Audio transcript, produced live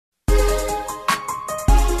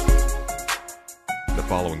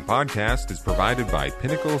following podcast is provided by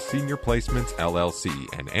Pinnacle Senior Placements, LLC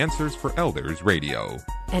and Answers for Elders Radio.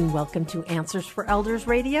 And welcome to Answers for Elders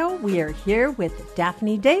Radio. We are here with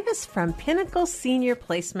Daphne Davis from Pinnacle Senior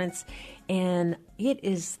Placements, and it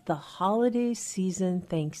is the holiday season,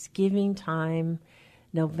 Thanksgiving time,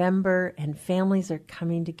 November, and families are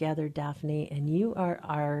coming together, Daphne, and you are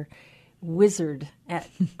our wizard at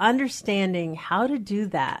understanding how to do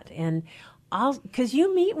that. And because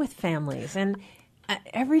you meet with families and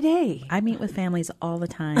every day. I meet with families all the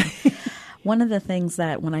time. One of the things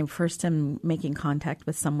that when I first am making contact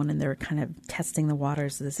with someone and they're kind of testing the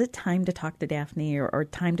waters, is it time to talk to Daphne or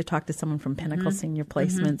time to talk to someone from Pinnacle Senior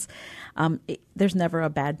Placements? There's never a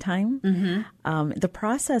bad time. The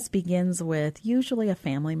process begins with usually a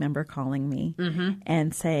family member calling me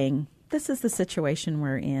and saying, this is the situation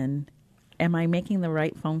we're in. Am I making the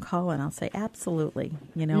right phone call? And I'll say, absolutely.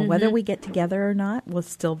 You know, whether we get together or not will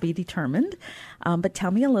still be determined. But tell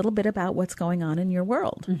me a little bit about what's going on in your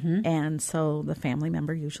world. And so the family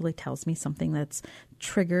member usually tells me something that's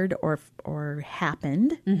triggered or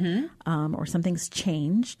happened or something's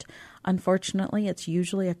changed. Unfortunately, it's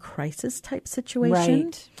usually a crisis type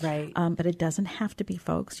situation. Right. But it doesn't have to be,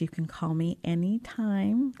 folks. You can call me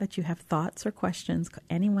anytime that you have thoughts or questions.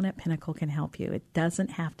 Anyone at Pinnacle can help you. It doesn't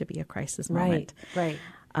have to be a crisis moment. Right.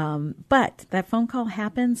 But that phone call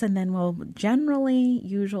happens, and then we'll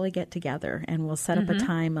usually get together and we'll set up a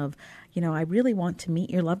time of, I really want to meet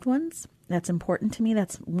your loved ones. That's important to me.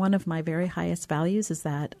 That's one of my very highest values, is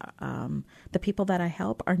that the people that I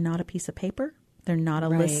help are not a piece of paper. They're not a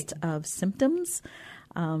list of symptoms.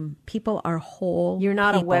 People are whole. You're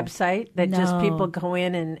not people. A website that just people go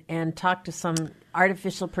in and talk to some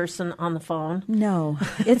artificial person on the phone. No,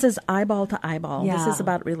 it's as eyeball to eyeball. Yeah. This is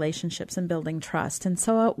about relationships and building trust. And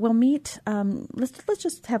so we'll meet. Let's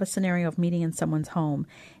just have a scenario of meeting in someone's home.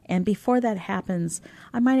 And before that happens,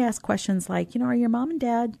 I might ask questions like, are your mom and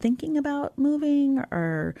dad thinking about moving,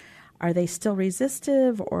 or are they still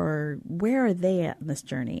resistive, or where are they at in this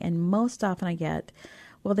journey? And most often I get,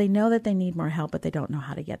 well, they know that they need more help, but they don't know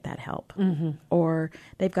how to get that help. Or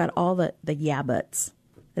they've got all the yeah buts.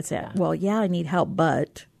 That's it. Well, yeah, I need help,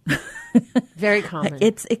 but. Very common.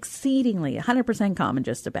 It's exceedingly 100% common,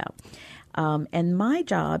 just about. And my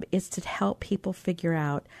job is to help people figure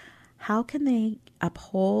out how can they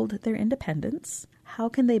uphold their independence? How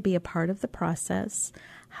can they be a part of the process?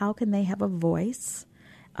 How can they have a voice?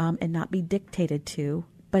 And not be dictated to,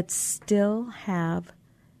 but still have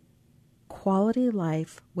quality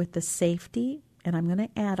life with the safety, and I'm going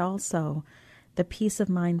to add also the peace of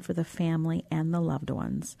mind for the family and the loved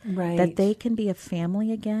ones. Right. That they can be a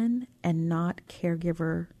family again and not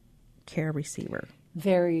caregiver, care receiver.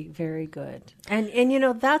 Very, very good. And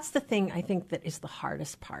that's the thing I think that is the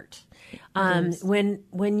hardest part.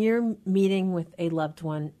 When you're meeting with a loved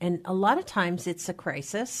one, and a lot of times it's a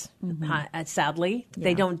crisis, sadly,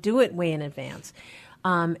 they don't do it way in advance.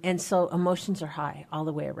 And so emotions are high all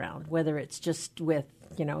the way around, whether it's just with,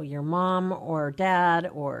 your mom or dad,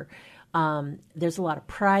 or there's a lot of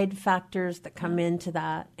pride factors that come into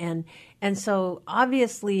that. And so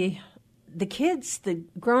obviously the kids, the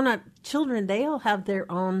grown-up children, they all have their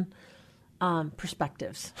own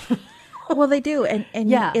perspectives. Well, they do. And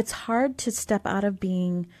it's hard to step out of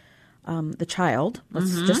being the child.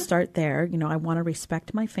 Let's just start there. I want to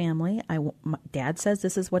respect my family. My dad says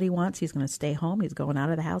this is what he wants. He's going to stay home. He's going out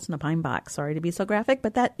of the house in a pine box. Sorry to be so graphic,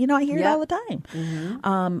 but that, I hear it all the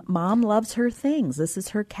time. Mom loves her things. This is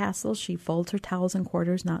her castle. She folds her towels in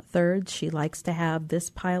quarters, not thirds. She likes to have this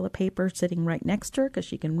pile of paper sitting right next to her because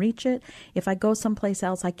she can reach it. If I go someplace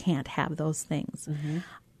else, I can't have those things.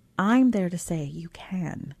 I'm there to say you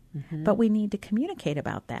can, but we need to communicate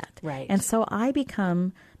about that. Right. And so I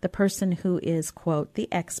become the person who is, quote, the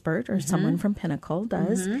expert, or someone from Pinnacle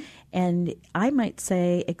does. And I might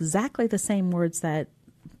say exactly the same words that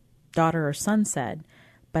daughter or son said,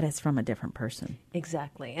 but it's from a different person.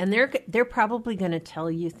 Exactly. And they're probably going to tell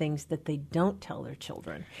you things that they don't tell their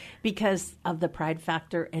children because of the pride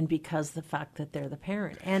factor and because the fact that they're the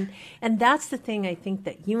parent. And that's the thing I think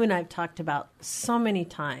that you and I have talked about so many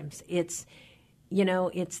times. It's,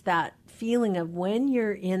 it's that feeling of when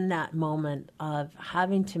you're in that moment of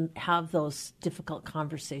having to have those difficult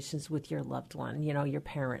conversations with your loved one, your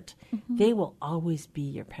parent. They will always be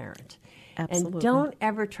your parent. Absolutely. And don't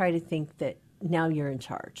ever try to think that now you're in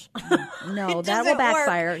charge. No, that will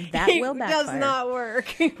backfire. That will backfire. It does not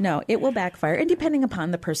work. No, it will backfire. And depending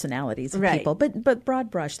upon the personalities of people, but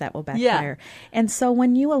broad brush, that will backfire. Yeah. And so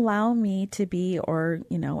when you allow me to be, or,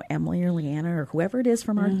 Emily or Leanna or whoever it is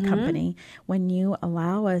from our company, when you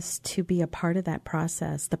allow us to be a part of that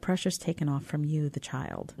process, the pressure's taken off from you, the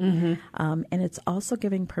child. And it's also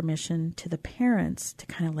giving permission to the parents to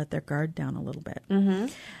kind of let their guard down a little bit.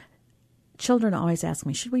 Children always ask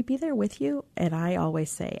me, should we be there with you? And I always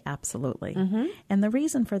say, absolutely. And the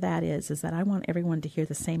reason for that is that I want everyone to hear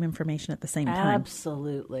the same information at the same time.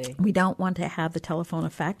 Absolutely. We don't want to have the telephone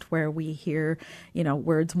effect where we hear,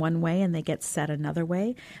 words one way and they get said another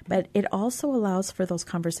way. But it also allows for those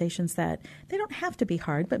conversations that they don't have to be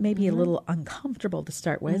hard, but maybe a little uncomfortable to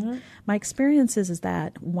start with. My experience is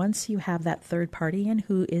that once you have that third party in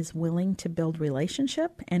who is willing to build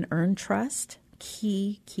relationship and earn trust,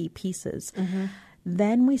 key pieces,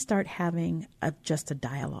 then we start having just a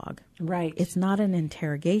dialogue. Right. It's not an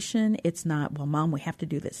interrogation. It's not, well, Mom, we have to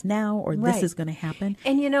do this now, or this is going to happen.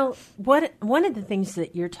 And one of the things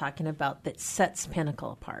that you're talking about that sets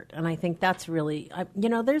Pinnacle apart, and I think that's really,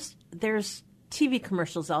 there's TV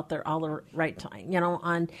commercials out there all the right time,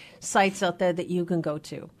 on sites out there that you can go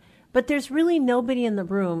to. But there's really nobody in the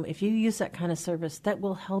room, if you use that kind of service, that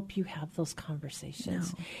will help you have those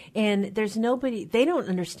conversations. No. And there's nobody, they don't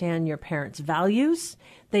understand your parents' values.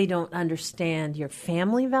 They don't understand your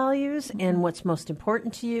family values and what's most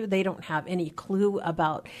important to you. They don't have any clue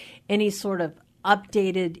about any sort of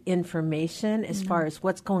updated information as far as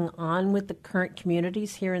what's going on with the current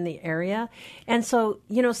communities here in the area. And so,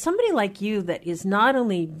 somebody like you that is not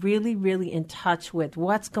only really, really in touch with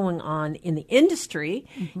what's going on in the industry,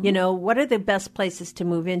 what are the best places to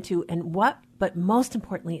move into but most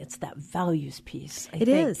importantly, it's that values piece. I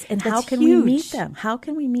think. And how can we meet them? How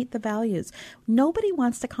can we meet the values? Nobody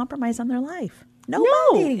wants to compromise on their life.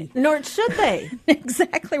 Nobody. No, nor should they.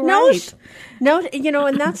 Exactly right. No,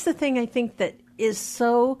 and that's the thing I think that is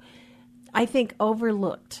so,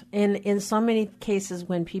 overlooked in so many cases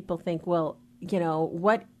when people think, well,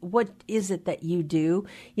 what is it that you do?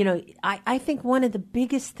 I think one of the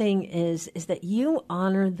biggest thing is that you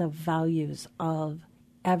honor the values of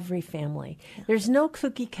every family. There's no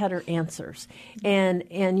cookie cutter answers. And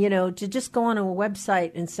to just go on a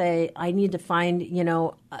website and say, I need to find,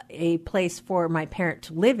 a place for my parent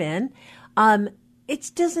to live in,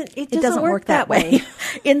 it doesn't work that way.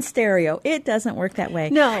 In stereo, it doesn't work that way.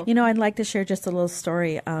 No. I'd like to share just a little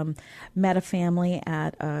story. Met a family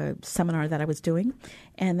at a seminar that I was doing,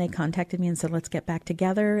 and they contacted me and said, let's get back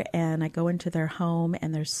together. And I go into their home,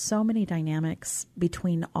 and there's so many dynamics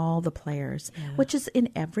between all the players, which is in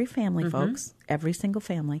every family, folks, every single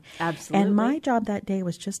family. Absolutely. And my job that day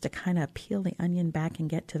was just to kind of peel the onion back and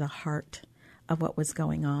get to the heart of what was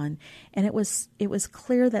going on. And it was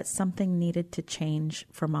clear that something needed to change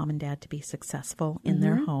for Mom and Dad to be successful in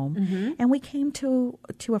their home. And we came to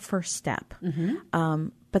a first step.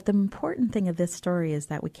 But the important thing of this story is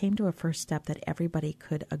that we came to a first step that everybody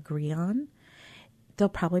could agree on. There'll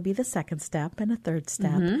probably be the second step and a third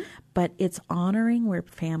step, but it's honoring where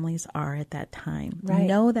families are at that time. Right.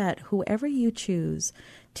 Know that whoever you choose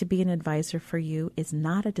to be an advisor for you is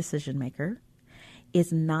not a decision maker,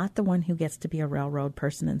 is not the one who gets to be a railroad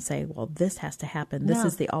person and say, well, this has to happen. This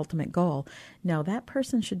is the ultimate goal. No, that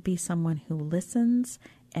person should be someone who listens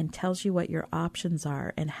and tells you what your options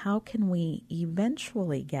are and how can we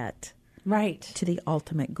eventually get to the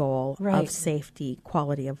ultimate goal of safety,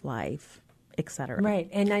 quality of life, etc. Right.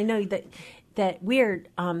 And I know that we're,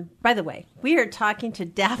 by the way, we are talking to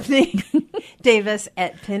Daphne Davis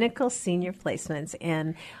at Pinnacle Senior Placements.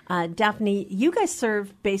 And Daphne, you guys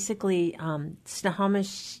serve basically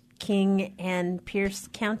Snohomish, King, and Pierce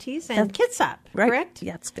counties and Kitsap, correct?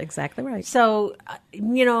 Yeah, that's exactly right. So,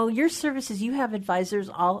 your services, you have advisors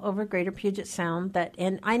all over Greater Puget Sound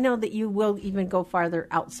and I know that you will even go farther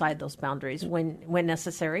outside those boundaries when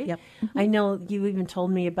necessary. Yep. I know you even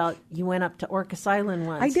told me about you went up to Orcas Island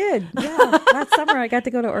once. I did. Yeah. Last summer I got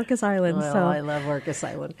to go to Orcas Island. Well, so I love Orcas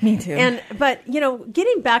Island. Me too. But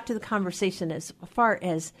getting back to the conversation as far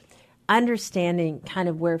as understanding kind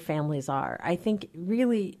of where families are, I think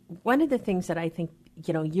really one of the things that I think,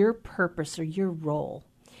 your purpose or your role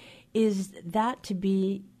is that to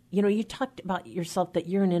be, you talked about yourself that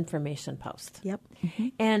you're an information post. Yep.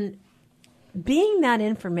 And being that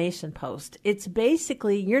information post, it's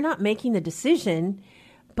basically you're not making the decision,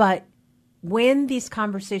 but when these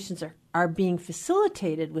conversations are being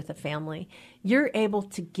facilitated with a family, you're able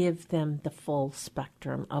to give them the full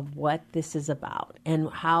spectrum of what this is about and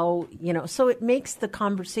how, so it makes the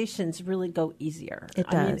conversations really go easier. It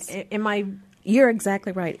does. Am I You're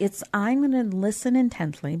exactly right. I'm going to listen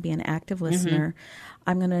intently, be an active listener.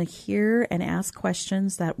 I'm going to hear and ask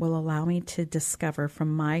questions that will allow me to discover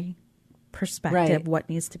from my perspective what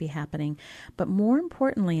needs to be happening. But more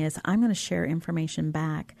importantly is I'm going to share information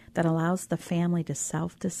back that allows the family to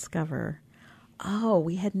self-discover. Oh,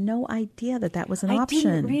 we had no idea that was an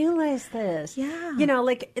option. I didn't realize this. Yeah. You know,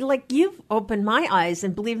 like you've opened my eyes,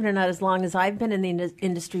 and believe it or not, as long as I've been in the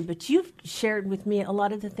industry, but you've shared with me a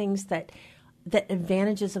lot of the things that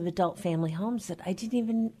advantages of adult family homes that I didn't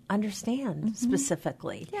even understand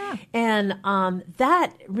specifically. Yeah. And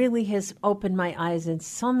that really has opened my eyes in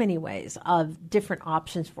so many ways of different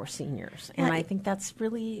options for seniors. And I think that's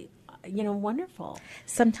really, wonderful.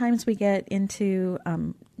 Sometimes we get into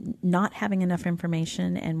not having enough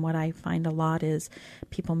information, and what I find a lot is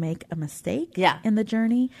people make a mistake in the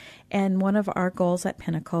journey. And one of our goals at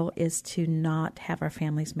Pinnacle is to not have our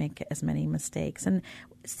families make as many mistakes. And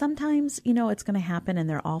sometimes, it's going to happen and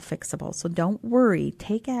they're all fixable. So don't worry.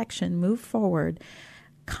 Take action. Move forward.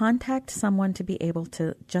 Contact someone to be able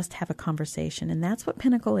to just have a conversation. And that's what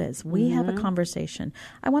Pinnacle is. We have a conversation.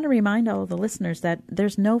 I want to remind all of the listeners that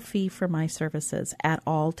there's no fee for my services at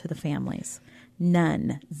all to the families.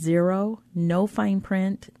 None. Zero. No fine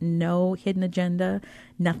print. No hidden agenda.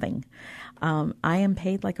 Nothing. I am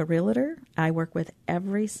paid like a realtor. I work with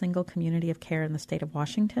every single community of care in the state of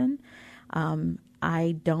Washington.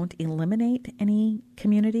 I don't eliminate any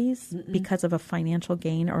communities because of a financial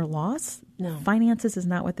gain or loss. No. Finances is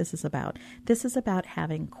not what this is about. This is about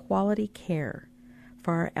having quality care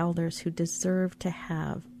for our elders who deserve to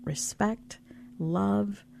have respect,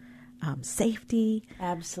 love, safety.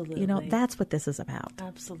 Absolutely. That's what this is about.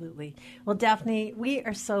 Absolutely. Well, Daphne, we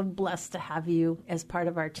are so blessed to have you as part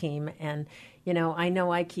of our team. And, I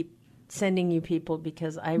know I keep sending you people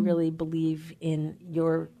because I really believe in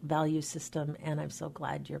your value system, and I'm so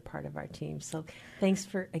glad you're part of our team. So thanks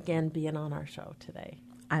for, again, being on our show today.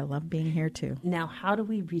 I love being here, too. Now, how do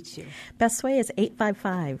we reach you? Best way is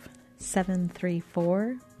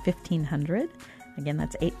 855-734-1500. Again,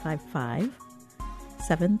 that's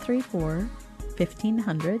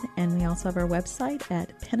 855-734-1500. And we also have our website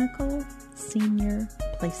at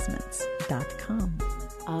pinnacleseniorplacements.com.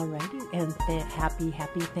 All righty, and happy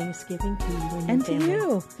Thanksgiving to you and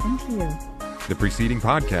your family. And to you. The preceding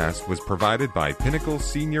podcast was provided by Pinnacle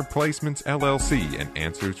Senior Placements, LLC and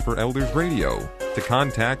Answers for Elders Radio. To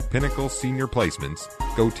contact Pinnacle Senior Placements,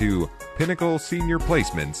 go to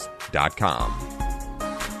pinnacleseniorplacements.com.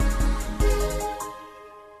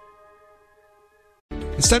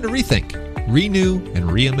 It's time to rethink, renew, and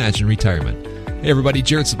reimagine retirement. Hey everybody,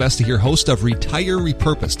 Jared Sebesta here, host of Retire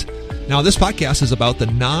Repurposed. Now, this podcast is about the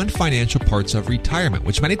non-financial parts of retirement,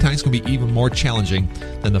 which many times can be even more challenging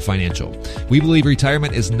than the financial. We believe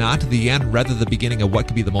retirement is not the end, rather the beginning of what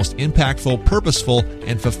could be the most impactful, purposeful,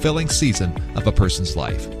 and fulfilling season of a person's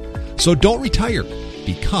life. So don't retire,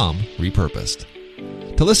 become repurposed.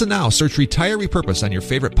 To listen now, search Retire Repurposed on your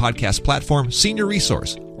favorite podcast platform, Senior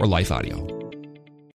Resource, or Life Audio.